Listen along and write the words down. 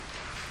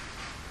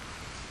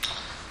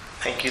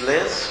Thank you,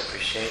 Liz.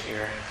 Appreciate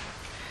your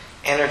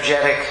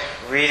energetic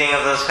reading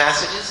of those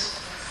passages.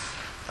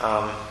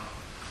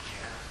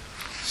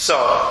 So,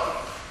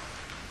 a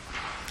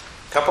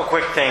couple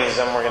quick things,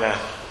 then we're going to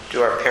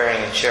do our pairing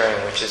and sharing,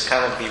 which is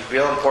kind of be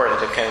real important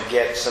to kind of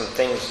get some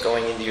things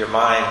going into your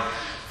mind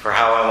for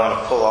how I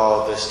want to pull all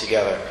of this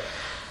together.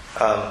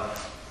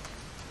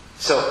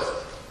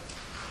 So,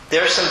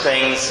 there are some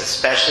things,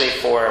 especially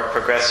for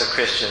progressive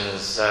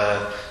Christians,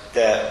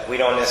 that we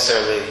don't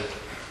necessarily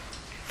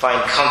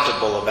find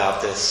comfortable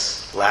about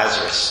this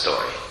Lazarus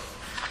story.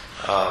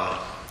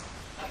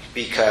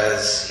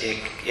 Because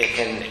it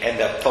can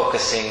end up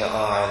focusing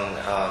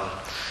on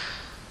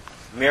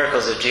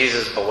miracles of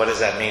Jesus, but what does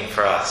that mean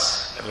for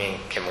us? I mean,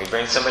 can we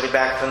bring somebody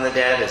back from the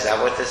dead? Is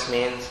that what this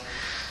means?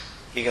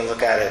 You can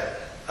look at it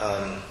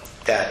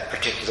that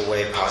particular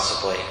way,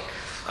 possibly.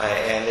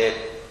 And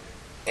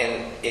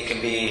it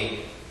can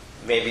be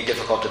maybe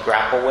difficult to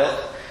grapple with.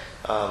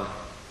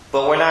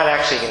 But we're not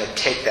actually going to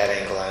take that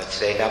angle on it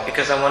today. Not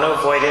because I want to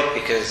avoid it,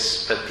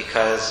 but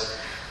because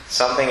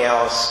something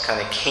else kind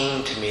of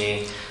came to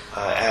me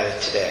at it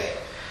today.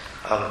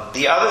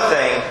 The other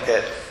thing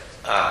that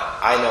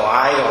I know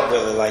I don't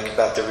really like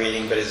about the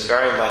reading, but is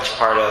very much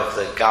part of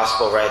the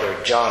gospel writer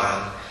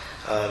John,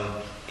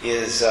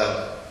 is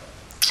the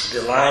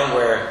line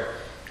where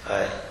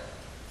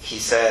he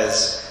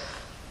says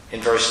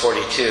in verse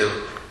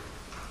 42,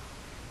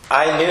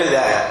 "I knew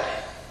that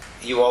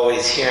you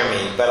always hear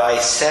me, but I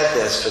said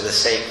this for the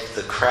sake of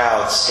the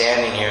crowd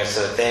standing here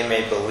so that they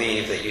may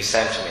believe that you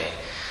sent me."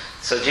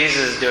 So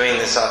Jesus is doing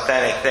this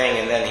authentic thing,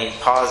 and then he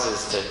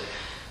pauses to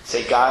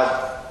say, God,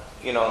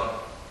 I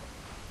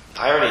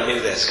already knew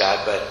this,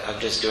 God, but I'm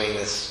just doing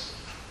this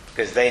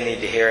because they need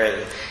to hear it.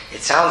 And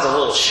it sounds a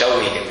little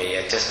showy to me.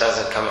 It just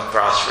doesn't come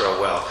across real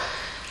well.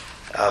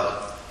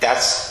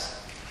 That's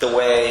the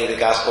way the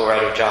gospel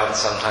writer John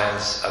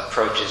sometimes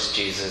approaches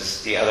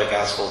Jesus. The other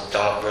gospels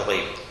don't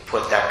really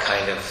put that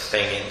kind of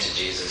thing into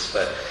Jesus.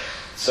 But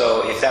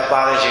so if that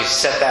bothers you,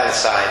 set that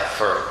aside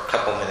for a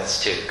couple minutes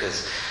too,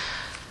 because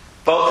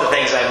both the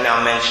things I've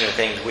now mentioned are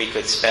things we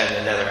could spend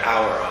another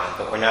hour on,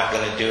 but we're not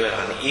going to do it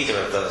on either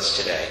of those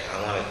today.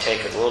 I want to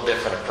take a little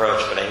different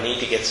approach, but I need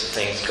to get some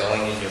things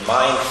going in your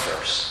mind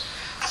first.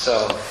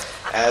 So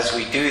as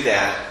we do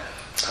that,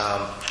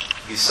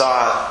 you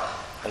saw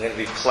I'm going to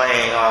be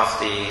playing off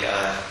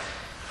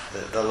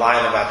the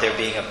line about there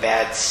being a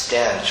bad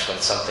stench when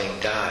something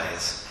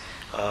dies.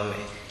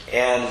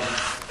 And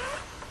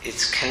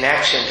its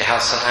connection to how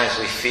sometimes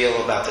we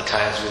feel about the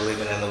times we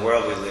live in and the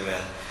world we live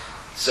in.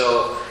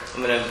 So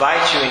I'm going to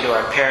invite you into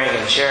our pairing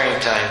and sharing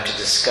time to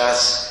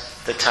discuss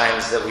the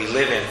times that we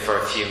live in for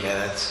a few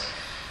minutes.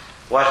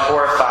 What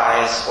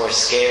horrifies or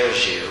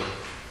scares you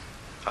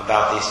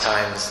about these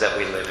times that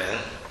we live in?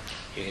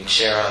 You can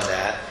share on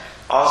that.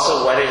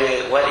 Also, what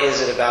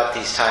is it about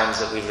these times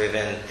that we live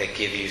in that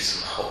give you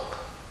some hope?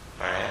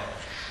 All right.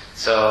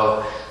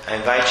 So I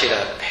invite you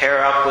to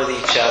pair up with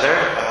each other,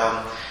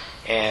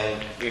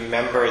 and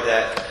remember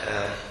that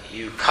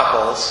you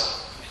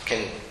couples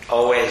can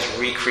always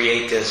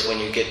recreate this when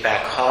you get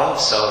back home.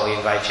 So we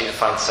invite you to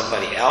find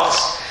somebody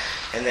else,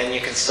 and then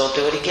you can still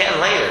do it again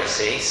later.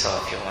 See, so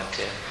if you want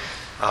to,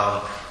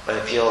 but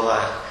if you'll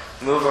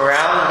move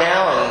around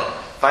now and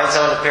find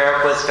someone to pair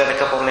up with, spend a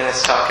couple of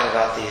minutes talking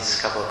about these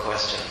couple of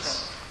questions.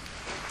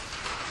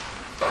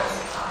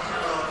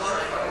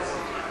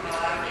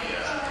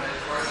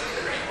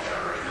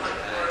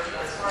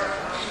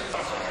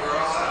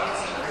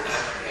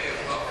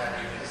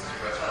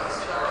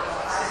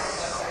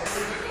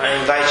 I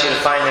invite you to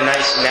find a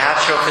nice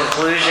natural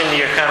conclusion to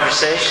your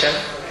conversation.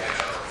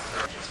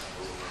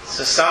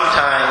 So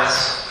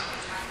sometimes,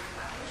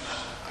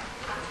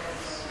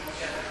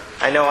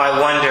 I know I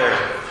wonder,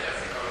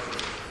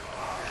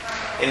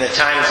 in the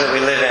times that we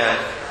live in,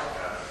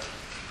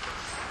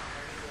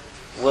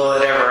 will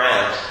it ever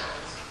end?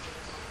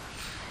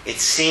 It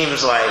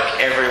seems like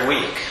every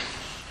week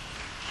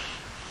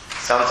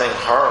something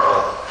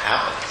horrible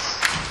happens.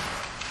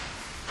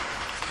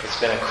 It's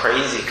been a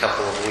crazy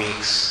couple of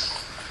weeks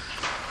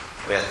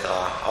with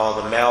all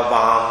the mail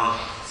bomb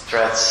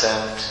threats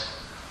sent,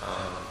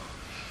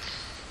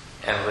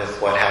 and with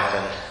what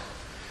happened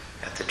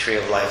at the Tree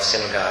of Life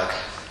Synagogue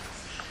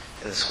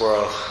in the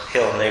Squirrel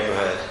Hill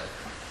neighborhood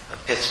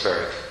of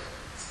Pittsburgh.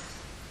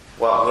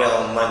 What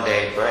will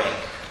Monday bring?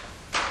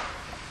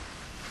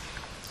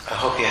 I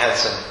hope you had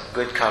some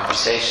good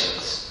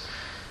conversations,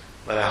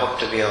 but I hope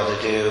to be able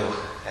to do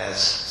as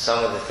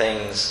some of the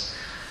things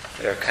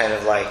that are kind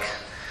of like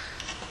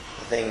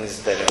the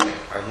things that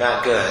are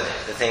not good,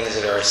 the things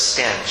that are a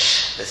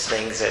stench, the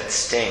things that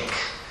stink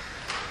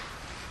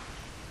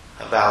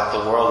about the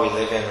world we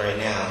live in right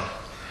now.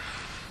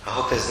 I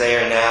hope as they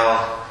are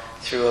now,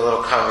 through a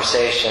little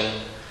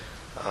conversation,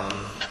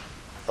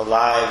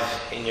 alive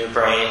in your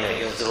brain, that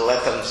you'll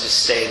let them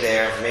just stay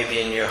there, maybe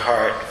in your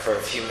heart for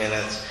a few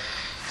minutes.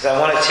 Because I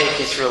want to take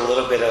you through a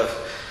little bit of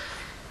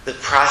the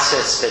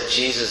process that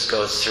Jesus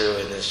goes through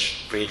in this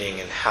reading,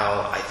 and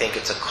how I think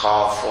it's a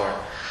call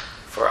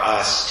for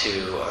us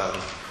to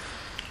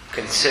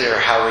consider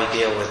how we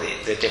deal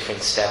with the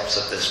different steps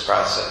of this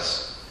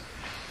process.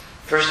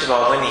 First of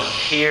all, when he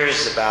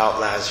hears about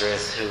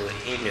Lazarus, who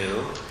he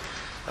knew,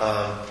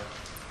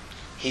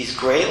 he's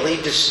greatly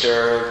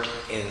disturbed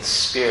in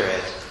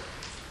spirit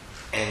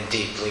and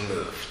deeply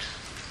moved.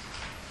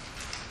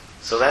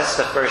 So that's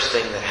the first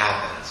thing that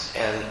happens.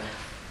 And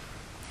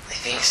I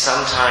think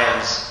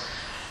sometimes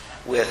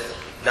with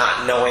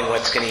not knowing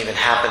what's going to even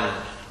happen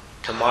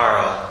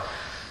tomorrow,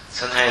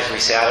 sometimes we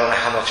say, I don't know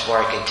how much more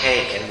I can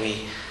take, and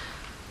we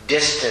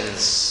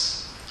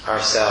distance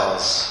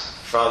ourselves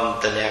from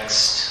the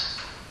next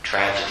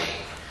tragedy.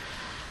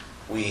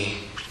 We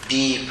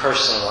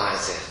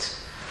depersonalize it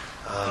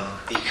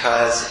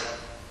because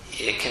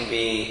it can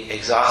be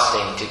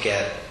exhausting to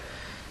get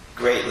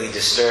greatly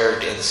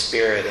disturbed in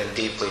spirit and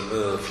deeply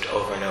moved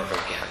over and over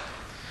again.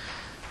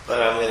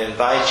 But I'm going to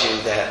invite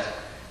you that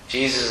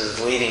Jesus is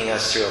leading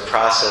us through a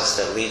process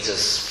that leads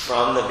us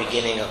from the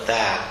beginning of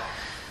that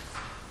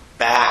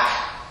back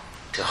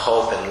to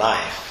hope and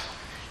life.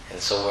 And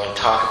so we're going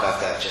to talk about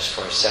that just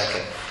for a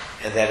second,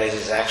 and that it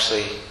is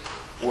actually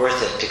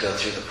worth it to go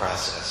through the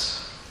process.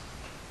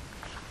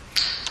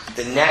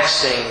 The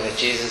next thing that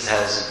Jesus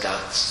has a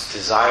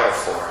desire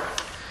for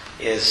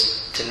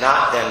is to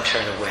not then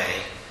turn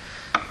away,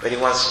 but he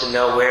wants to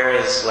know, where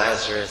is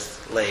Lazarus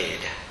laid?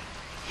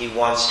 He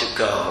wants to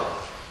go.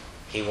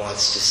 He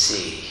wants to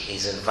see.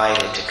 He's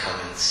invited to come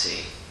and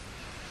see.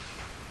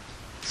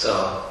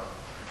 So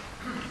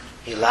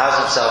he allows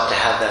himself to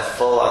have that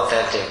full,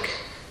 authentic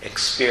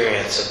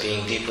experience of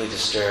being deeply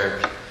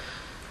disturbed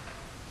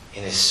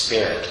in his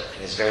spirit,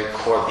 in his very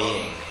core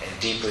being, and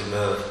deeply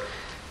moved.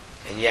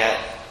 And yet,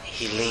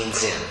 he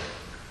leans in.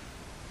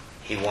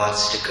 He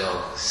wants to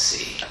go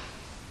see.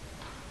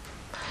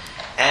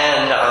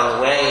 And on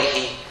the way,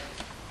 he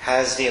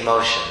has the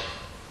emotion.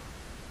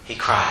 He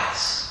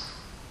cries.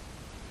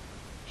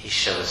 He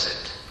shows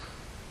it.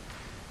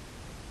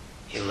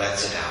 He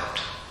lets it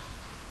out.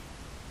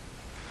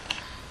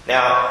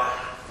 Now,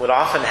 what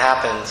often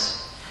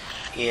happens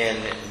in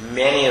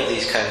many of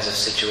these kinds of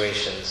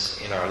situations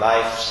in our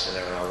lives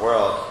and in our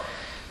world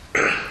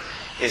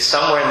is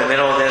somewhere in the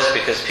middle of this,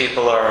 because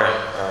people are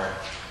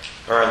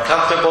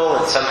uncomfortable,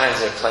 and sometimes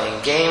they're playing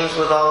games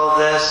with all of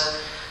this,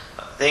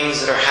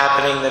 things that are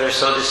happening that are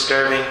so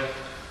disturbing.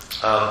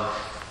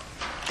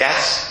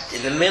 That's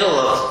in the middle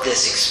of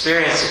this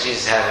experience that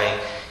Jesus is having.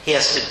 He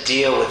has to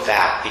deal with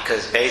that,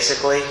 because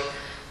basically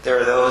there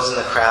are those in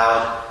the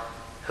crowd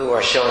who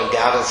are showing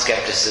doubt and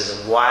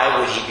skepticism. Why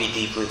would he be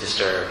deeply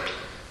disturbed?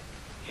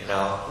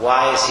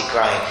 Why is he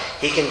crying?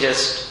 He can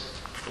just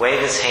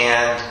wave his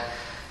hand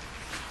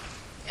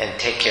and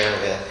take care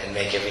of it and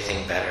make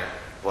everything better.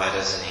 Why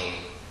doesn't he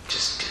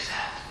just do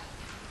that?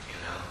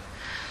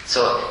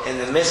 So in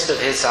the midst of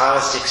his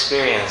honest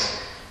experience,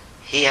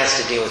 he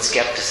has to deal with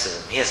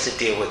skepticism. He has to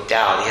deal with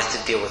doubt. He has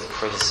to deal with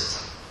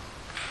criticism.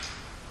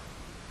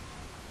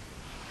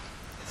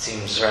 It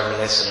seems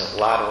reminiscent of a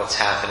lot of what's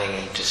happening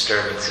in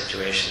disturbing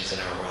situations in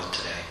our world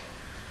today.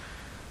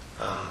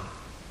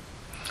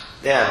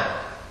 Then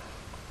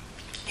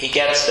he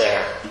gets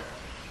there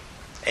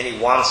and he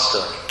wants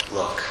to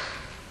look.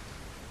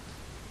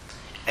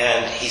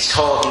 And he's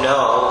told,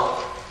 no,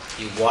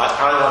 you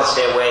probably want to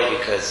stay away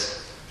because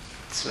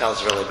it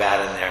smells really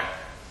bad in there.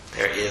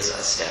 There is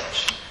a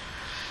stench.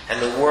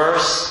 And the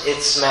worse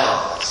it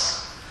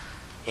smells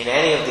in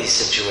any of these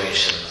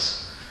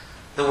situations,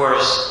 the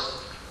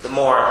worse, the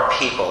more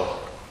people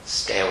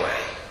stay away,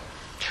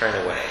 turn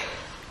away,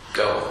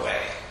 go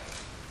away.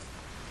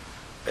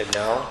 But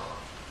no,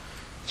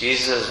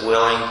 Jesus is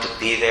willing to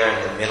be there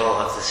in the middle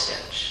of the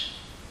stench.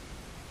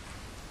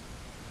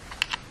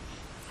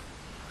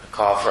 A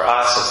call for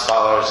us as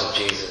followers of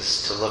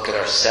Jesus to look at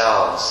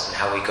ourselves and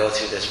how we go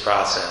through this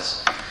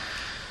process.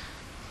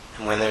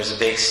 And when there's a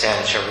big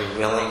stench, are we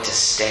willing to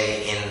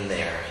stay in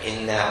there,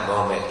 in that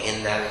moment,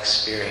 in that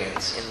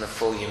experience, in the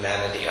full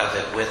humanity of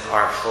it, with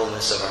our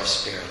fullness of our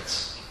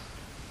spirits?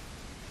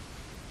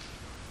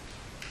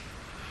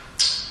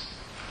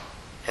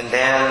 And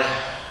then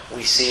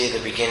we see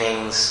the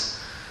beginnings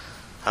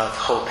of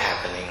hope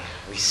happening.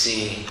 We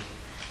see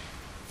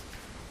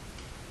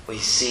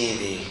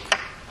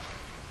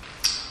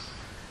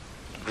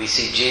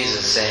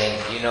Jesus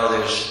saying,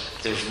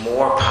 there's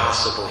more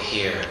possible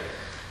here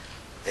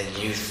than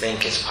you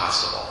think is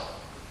possible.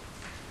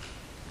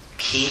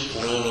 Keep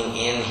leaning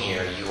in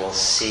here. You will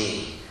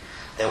see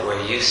that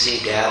where you see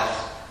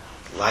death,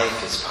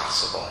 life is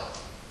possible.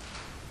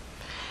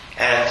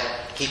 And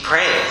he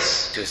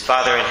prays to his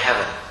Father in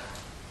heaven.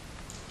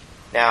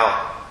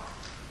 Now,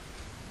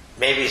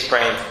 maybe he's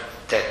praying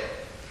that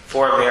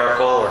for a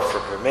miracle or for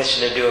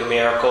permission to do a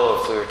miracle.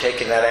 If we were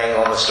taking that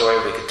angle on the story,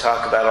 we could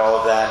talk about all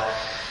of that.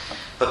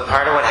 But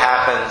part of what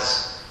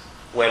happens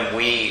when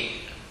we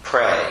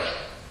pray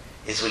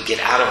is we get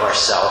out of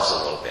ourselves a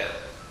little bit.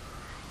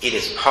 It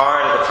is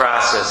part of the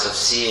process of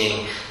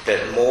seeing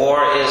that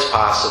more is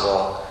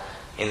possible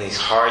in these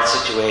hard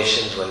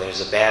situations when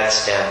there's a bad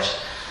stench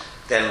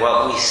than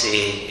what we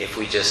see if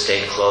we just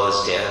stay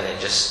closed in and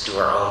just do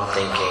our own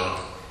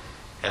thinking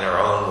and our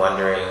own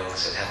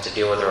wonderings and have to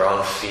deal with our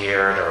own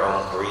fear and our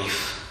own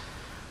grief.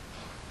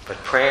 But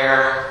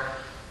prayer,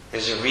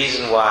 there's a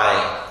reason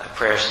why a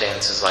prayer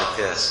stance is like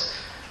this.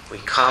 We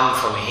come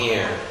from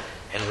here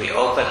and we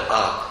open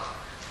up.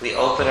 We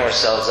open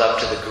ourselves up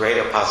to the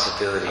greater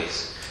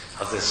possibilities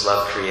of this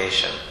love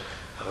creation,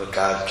 of what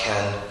God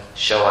can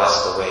show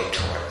us the way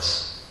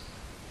towards.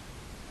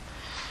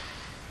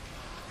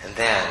 And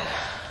then,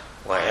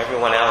 where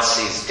everyone else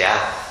sees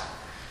death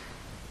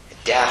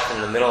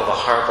in the middle of a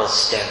horrible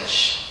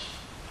stench,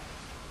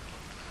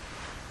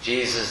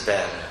 Jesus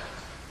then,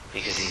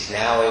 because he's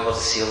now able to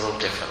see a little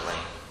differently,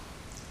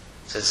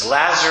 says,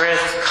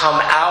 Lazarus, come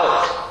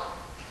out.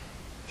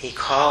 He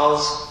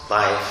calls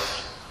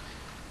life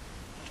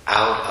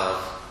out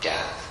of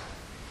death.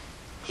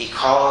 He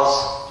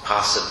calls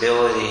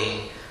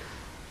possibility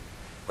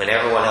when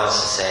everyone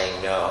else is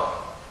saying no.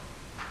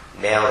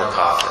 Nail the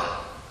coffin.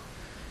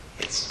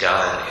 It's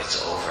done.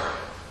 It's over.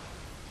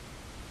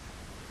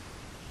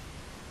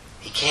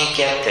 He can't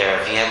get there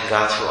if he hadn't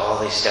gone through all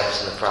these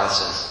steps in the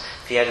process.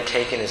 If he hadn't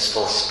taken his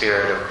full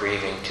spirit of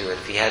grieving to it.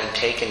 If he hadn't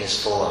taken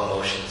his full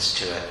emotions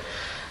to it.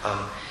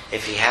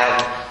 If he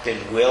hadn't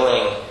been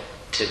willing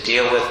to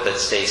deal with but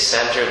stay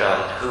centered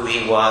on who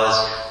he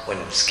was when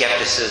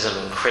skepticism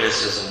and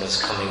criticism was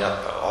coming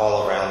up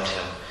all around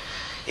him.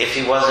 If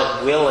he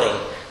wasn't willing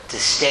to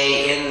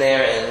stay in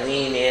there and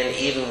lean in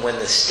even when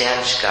the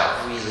stench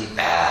got really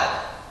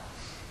bad.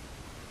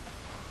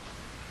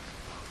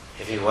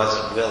 If he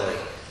wasn't willing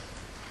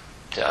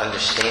to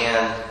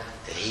understand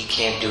that he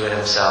can't do it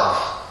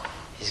himself,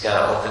 he's got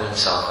to open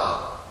himself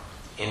up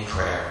in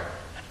prayer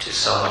to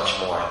so much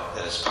more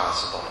that is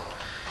possible.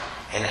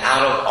 And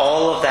out of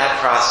all of that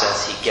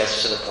process, he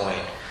gets to the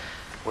point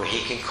where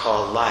he can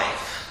call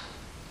life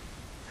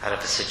out of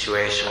a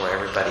situation where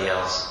everybody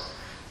else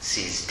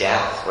sees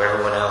death, where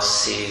everyone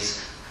else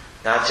sees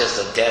not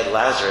just a dead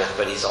Lazarus,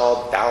 but he's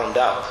all bound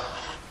up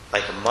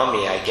like a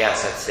mummy, I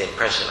guess. That's the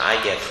impression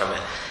I get from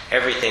it.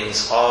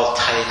 Everything's all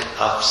tied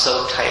up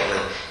so tightly,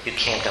 you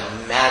can't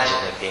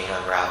imagine it being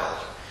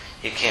unraveled.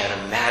 You can't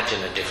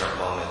imagine a different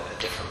moment,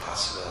 a different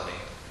possibility.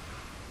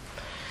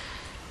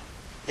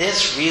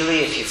 This really,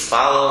 if you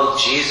follow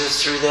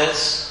Jesus through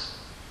this,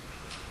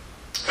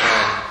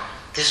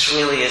 this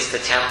really is the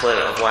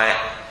template of why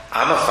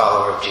I'm a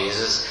follower of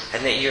Jesus,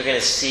 and that you're going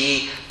to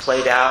see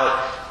played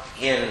out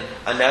in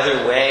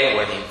another way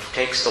when he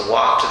takes the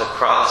walk to the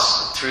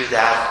cross, through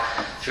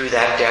that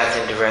death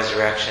into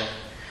resurrection.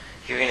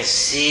 You're going to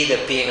see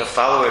that being a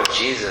follower of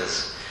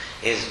Jesus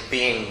is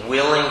being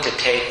willing to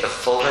take the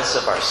fullness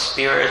of our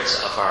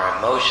spirits, of our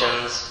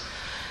emotions,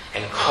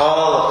 and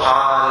call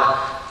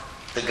upon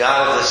the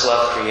God of this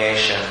love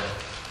creation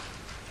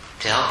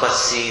to help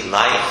us see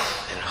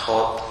life and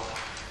hope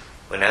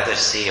when others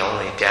see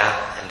only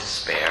death and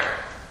despair.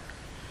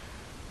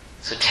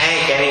 So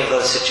take any of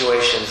those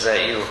situations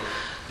that you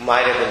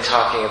might have been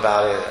talking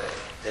about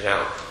that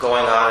are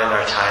going on in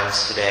our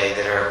times today,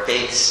 that are a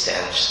big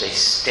stench. They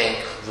stink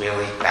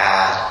really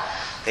bad.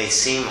 They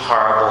seem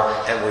horrible,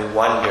 and we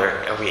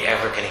wonder, are we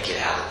ever going to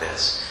get out of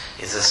this?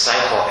 Is the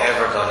cycle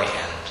ever going to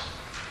end?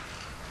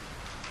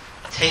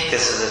 Take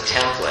this as a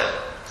template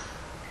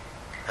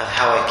of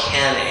how it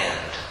can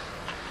end.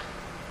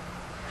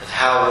 Of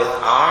how, with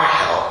our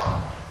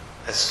help,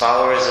 as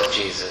followers of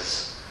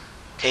Jesus,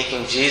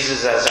 taking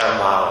Jesus as our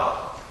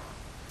model,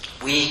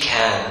 we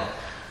can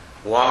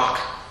walk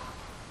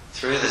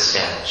through the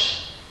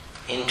stench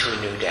into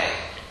a new day.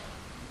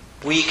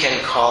 We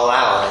can call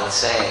out and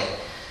say,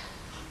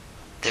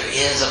 there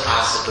is a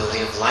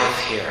possibility of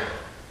life here.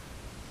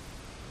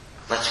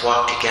 Let's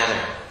walk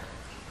together.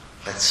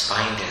 Let's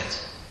find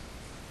it.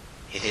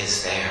 It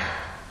is there.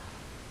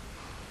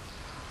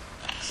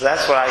 So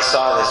that's what I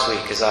saw this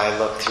week as I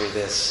looked through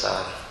this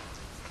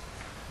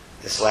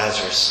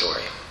Lazarus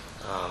story.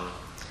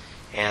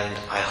 And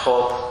I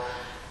hope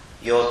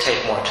you'll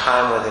take more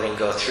time with it and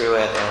go through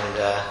it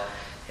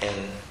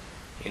and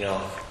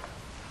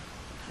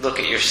look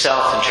at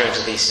yourself in terms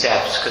of these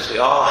steps, because we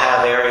all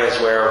have areas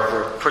where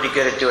we're pretty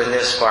good at doing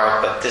this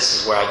part, but this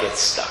is where I get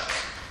stuck.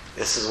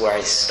 This is where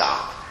I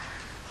stop.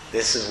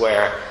 This is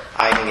where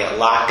I can get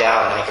locked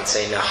out and I can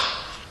say, no,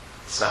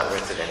 it's not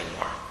worth it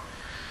anymore.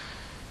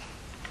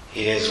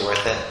 It is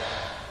worth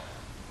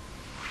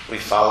it. We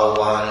follow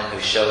one who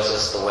shows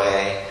us the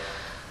way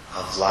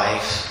of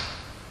life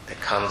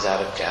that comes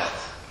out of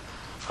death,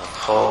 of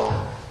hope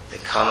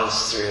that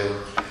comes through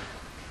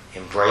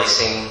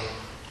embracing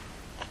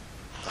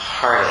the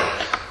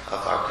heartache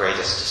of our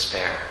greatest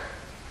despair.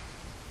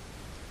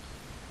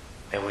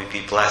 May we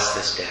be blessed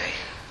this day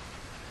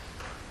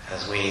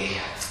as we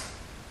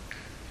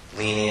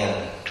lean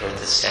in toward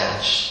the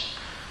stench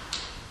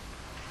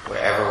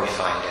wherever we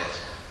find it.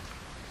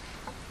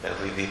 May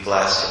we be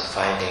blessed in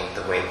finding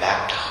the way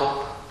back to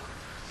hope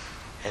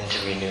and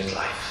to renewed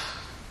life.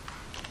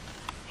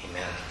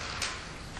 Amen.